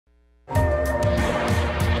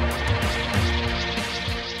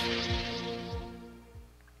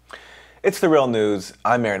It's The Real News.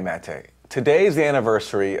 I'm Aaron Mate. Today is the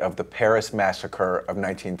anniversary of the Paris Massacre of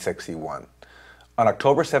 1961. On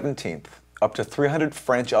October 17th, up to 300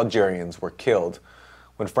 French Algerians were killed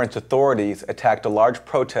when French authorities attacked a large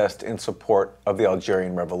protest in support of the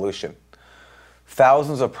Algerian Revolution.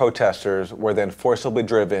 Thousands of protesters were then forcibly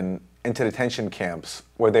driven into detention camps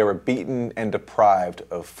where they were beaten and deprived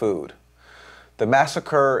of food. The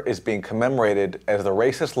massacre is being commemorated as the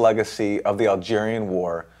racist legacy of the Algerian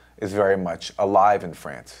War is very much alive in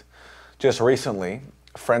France. Just recently,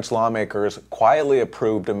 French lawmakers quietly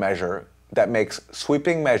approved a measure that makes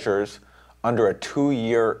sweeping measures under a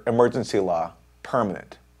 2-year emergency law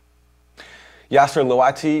permanent. Yasser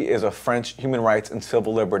Louati is a French human rights and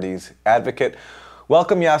civil liberties advocate.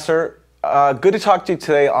 Welcome, Yasser. Good to talk to you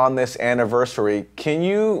today on this anniversary. Can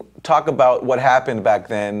you talk about what happened back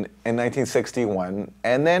then in 1961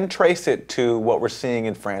 and then trace it to what we're seeing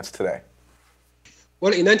in France today?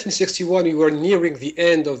 Well, in 1961, we were nearing the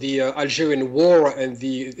end of the Algerian War and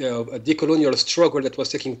the decolonial struggle that was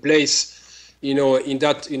taking place, in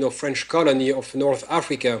that, French colony of North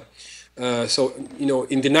Africa. In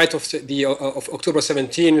the night of October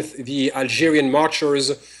 17th, the Algerian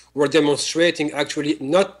marchers were demonstrating actually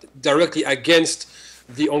not directly against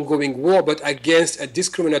the ongoing war, but against a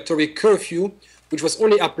discriminatory curfew, which was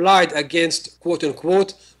only applied against, quote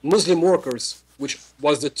unquote, Muslim workers, which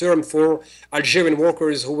was the term for Algerian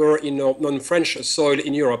workers who were in non-French soil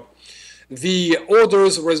in Europe. The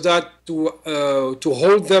orders was that to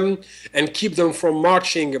hold them and keep them from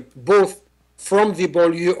marching both from the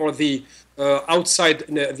banlieue or the outside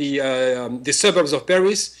the suburbs of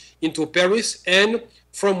Paris into Paris and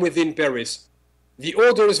from within Paris. The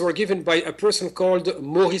orders were given by a person called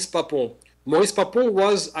Maurice Papon. Maurice Papon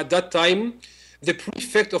was at that time the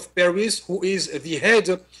prefect of Paris, who is the head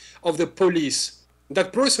of the police.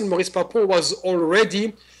 That person, Maurice Papon, was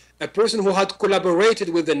already a person who had collaborated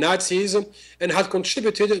with the Nazis and had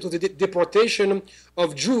contributed to the deportation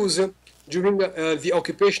of Jews during the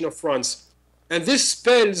occupation of France. And this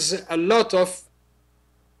spells a lot of,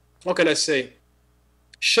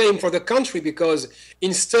 shame for the country, because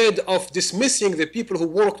instead of dismissing the people who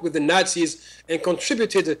worked with the Nazis and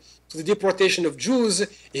contributed to the deportation of Jews,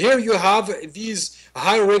 here you have these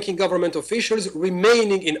high-ranking government officials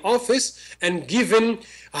remaining in office and given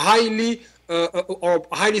highly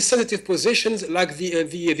sensitive positions like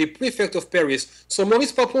the prefect of Paris. So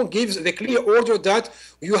Maurice Papon gives the clear order that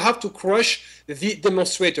you have to crush the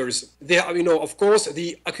demonstrators. Of course,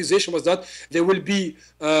 the accusation was that they will be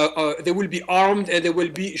armed and they will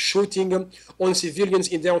be shooting on civilians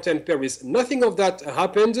in downtown Paris. Nothing of that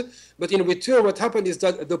happened, but in return, what happened is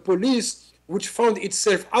that the police, which found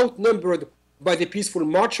itself outnumbered by the peaceful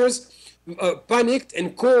marchers, panicked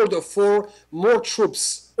and called for more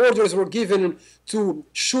troops. Orders were given to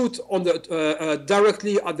shoot on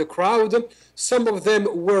directly at the crowd. Some of them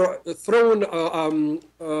were thrown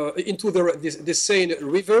into the Seine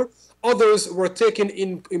River. Others were taken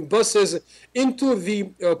in buses into the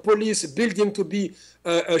police building to be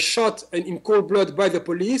shot in cold blood by the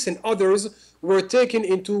police, and others were taken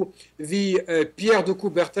into the Pierre de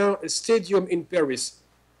Coubertin Stadium in Paris.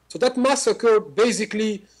 So that massacre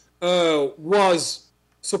basically was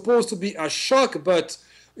supposed to be a shock, but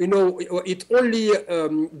it only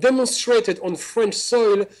demonstrated on French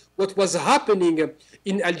soil what was happening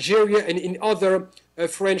in Algeria and in other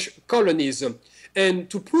French colonies. And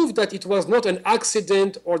to prove that it was not an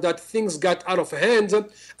accident or that things got out of hand,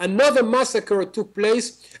 another massacre took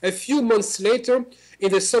place a few months later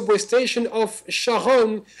in the subway station of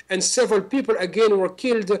Charonne, and several people again were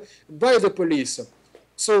killed by the police.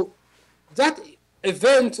 So that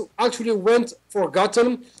event actually went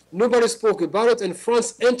forgotten. Nobody spoke about it, and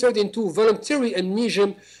France entered into voluntary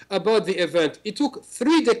amnesia about the event. It took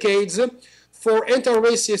 3 decades for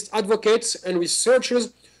anti-racist advocates and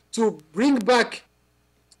researchers to bring back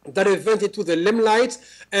that event into the limelight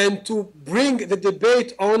and to bring the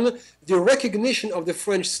debate on the recognition of the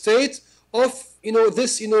French state of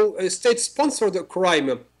this state-sponsored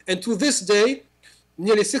crime. And to this day,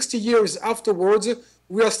 nearly 60 years afterwards,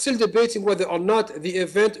 we are still debating whether or not the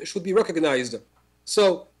event should be recognized.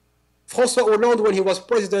 So François Hollande, when he was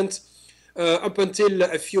president up until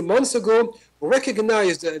a few months ago,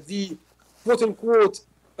 recognized the quote-unquote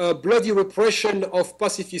bloody repression of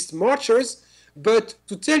pacifist marchers, but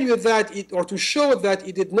to tell you that or to show that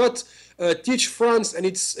it did not teach France and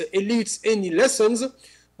its elites any lessons,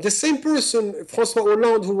 the same person, François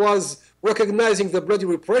Hollande, who was recognizing the bloody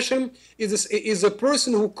repression, is a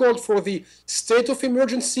person who called for the state of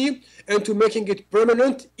emergency and to making it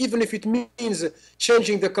permanent, even if it means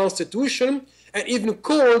changing the constitution, and even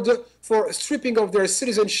called for stripping of their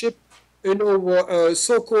citizenship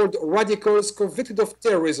so-called radicals convicted of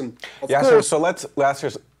terrorism. Of Yeah, sir. course,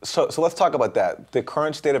 So let's talk about that. The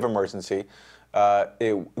current state of emergency.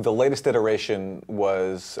 The latest iteration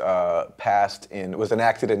was was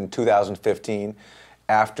enacted in 2015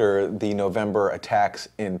 after the November attacks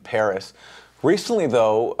in Paris. Recently,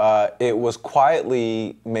 though, it was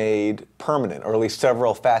quietly made permanent, or at least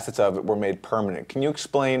several facets of it were made permanent. Can you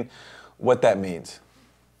explain what that means?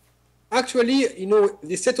 actually,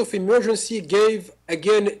 the state of emergency gave,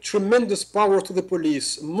 again, tremendous power to the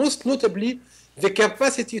police, most notably the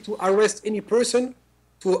capacity to arrest any person,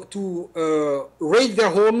 to raid their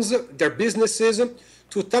homes, their businesses,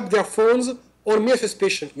 to tap their phones on mere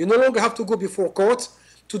suspicion. You no longer have to go before court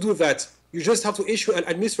to do that. You just have to issue an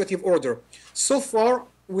administrative order. So far,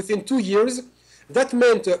 within 2 years, that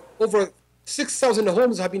meant over 6,000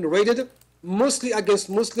 homes have been raided, mostly against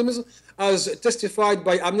Muslims, as testified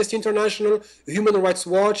by Amnesty International, Human Rights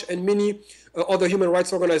Watch, and many other human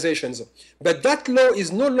rights organizations. But that law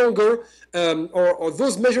is no longer, or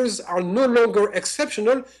those measures are no longer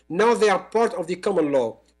exceptional. Now they are part of the common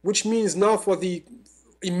law, which means now for the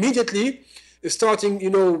immediately, starting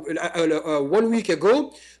 1 week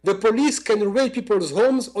ago, the police can raid people's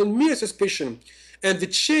homes on mere suspicion. And the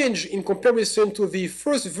change in comparison to the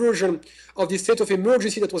first version of the state of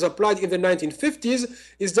emergency that was applied in the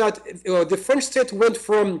 1950s is that the French state went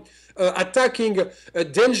from attacking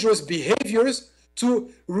dangerous behaviors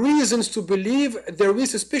to reasons to believe there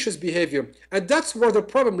is suspicious behavior. And that's where the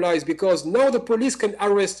problem lies, because now the police can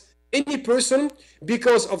arrest any person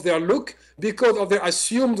because of their look, because of their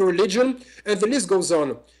assumed religion, and the list goes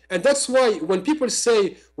on. And that's why when people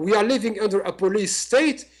say we are living under a police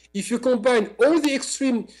state, if you combine all the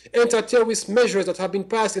extreme anti-terrorist measures that have been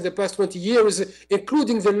passed in the past 20 years,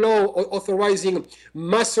 including the law authorizing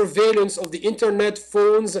mass surveillance of the internet,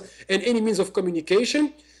 phones, and any means of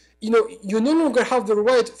communication, you no longer have the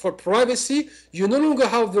right for privacy. You no longer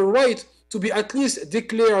have the right to be at least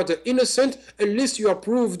declared innocent unless you are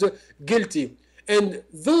proved guilty. And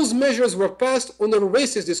those measures were passed on a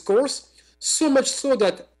racist discourse, so much so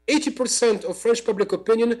that 80% of French public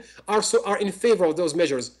opinion are in favor of those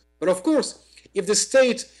measures. But of course, if the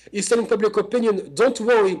state is telling public opinion, don't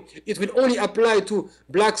worry, it will only apply to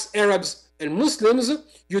blacks, Arabs, and Muslims,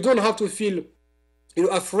 you don't have to feel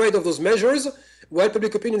afraid of those measures. While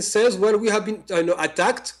public opinion says, well, we have been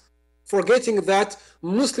attacked, forgetting that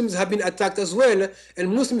Muslims have been attacked as well,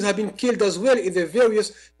 and Muslims have been killed as well in the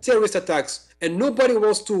various terrorist attacks. And nobody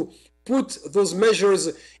wants to put those measures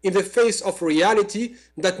in the face of reality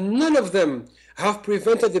that none of them have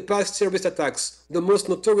prevented the past terrorist attacks. The most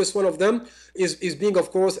notorious one of them is being, of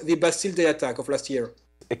course, the Bastille Day attack of last year.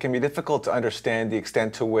 It can be difficult to understand the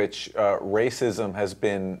extent to which racism has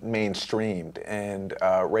been mainstreamed and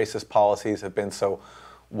racist policies have been so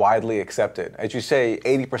widely accepted. As you say,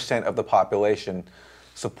 80% of the population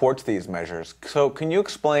supports these measures. So can you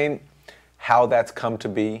explain how that's come to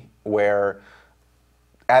be, where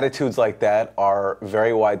attitudes like that are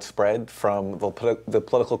very widespread from the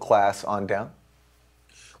political class on down?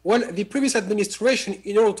 Well, the previous administration,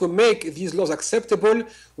 in order to make these laws acceptable,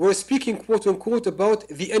 were speaking, quote unquote, about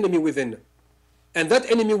the enemy within. And that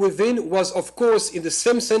enemy within was, of course, in the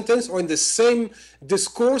same sentence or in the same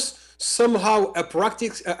discourse, somehow a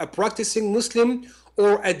practicing Muslim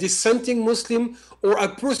or a dissenting Muslim or a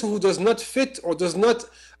person who does not fit or does not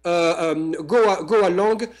go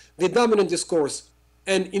along the dominant discourse.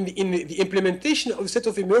 And in the implementation of the state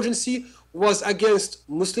of emergency was against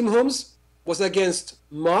Muslim homes, was against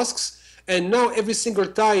mosques, and now every single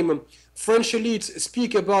time French elites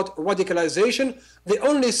speak about radicalization, they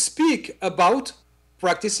only speak about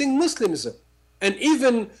practicing Muslims. And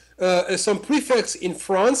even some prefects in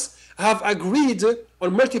France have agreed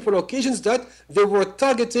on multiple occasions that they were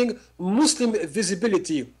targeting Muslim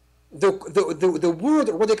visibility. The word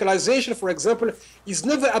radicalization, for example, is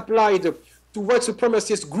never applied to white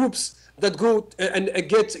supremacist groups that go and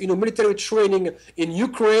get military training in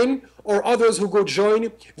Ukraine, or others who go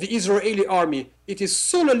join the Israeli army. It is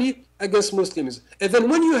solely against Muslims. And then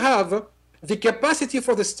when you have the capacity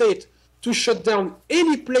for the state to shut down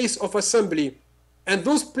any place of assembly, and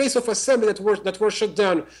those places of assembly that were shut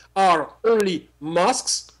down are only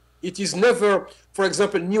mosques, it is never, for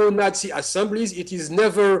example, neo-Nazi assemblies. It is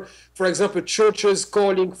never, for example, churches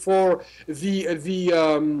calling for the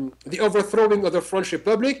overthrowing of the French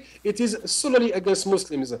Republic. It is solely against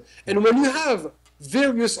Muslims. And when you have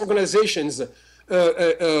various organizations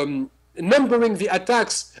numbering the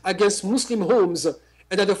attacks against Muslim homes,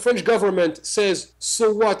 and that the French government says,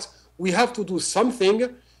 so what, we have to do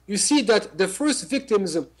something, you see that the first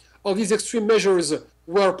victims of these extreme measures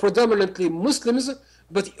were predominantly Muslims,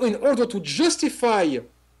 But in order to justify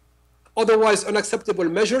otherwise unacceptable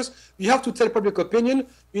measures, we have to tell public opinion,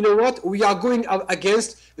 you know what, we are going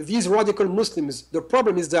against these radical Muslims. The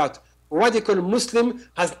problem is that radical Muslim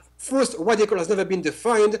radical has never been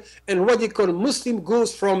defined, and radical Muslim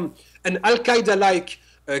goes from an Al-Qaeda-like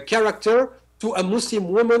character to a Muslim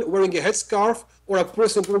woman wearing a headscarf, or a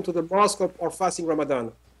person going to the mosque or fasting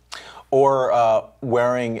Ramadan. Or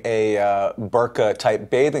wearing a burqa-type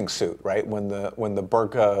bathing suit, right? When the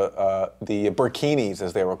burqa, the burkinis,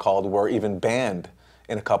 as they were called, were even banned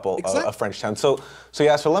in a couple of French towns. So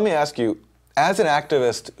Yasser, let me ask you, as an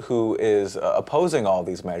activist who is opposing all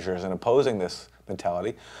these measures and opposing this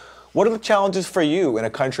mentality, what are the challenges for you in a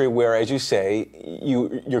country where, as you say,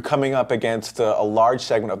 you're coming up against a large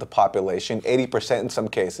segment of the population, 80% in some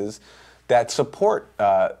cases, that support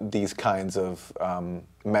these kinds of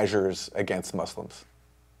measures against Muslims?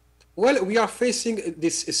 Well, we are facing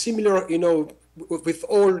this similar, with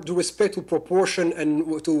all due respect to proportion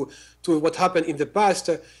and to what happened in the past,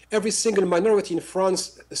 every single minority in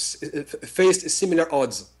France faced similar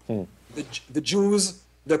odds. The Jews,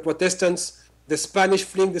 the Protestants, the Spanish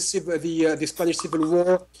fleeing the Spanish Civil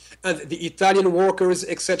War, and the Italian workers,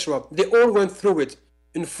 etc. They all went through it.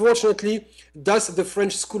 Unfortunately, that's the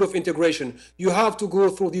French school of integration. You have to go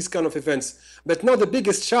through these kind of events. But now the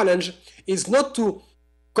biggest challenge is not to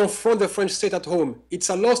confront the French state at home. It's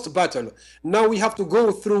a lost battle. Now we have to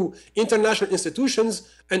go through international institutions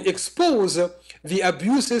and expose the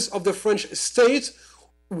abuses of the French state,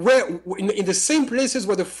 where in the same places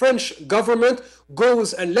where the French government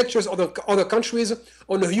goes and lectures other countries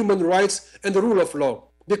on human rights and the rule of law.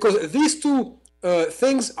 Because these two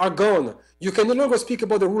things are gone. You can no longer speak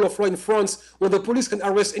about the rule of law in France, where the police can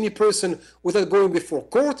arrest any person without going before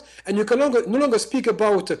court, and you can no longer speak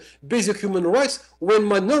about basic human rights when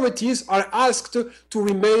minorities are asked to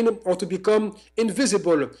remain or to become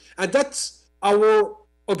invisible. And that's our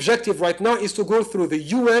objective right now, is to go through the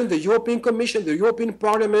UN, the European Commission, the European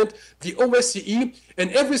Parliament, the OSCE, and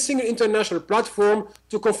every single international platform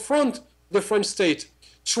to confront the French state.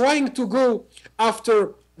 Trying to go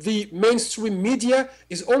after the mainstream media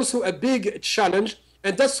is also a big challenge,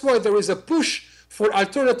 and that's why there is a push for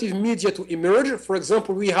alternative media to emerge. For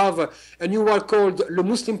example, we have a new one called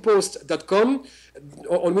lemuslimpost.com,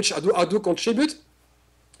 on which I do contribute.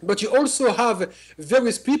 But you also have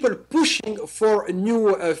various people pushing for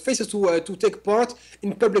new faces to take part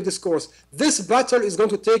in public discourse. This battle is going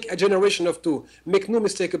to take a generation of two. Make no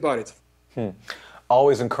mistake about it.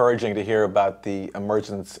 Always encouraging to hear about the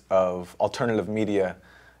emergence of alternative media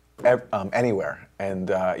anywhere. And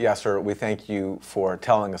Yasser, we thank you for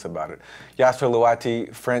telling us about it. Yasser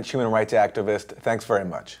Louati, French human rights activist, thanks very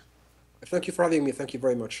much. Thank you for having me. Thank you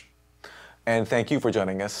very much. And thank you for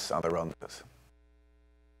joining us on The Real News.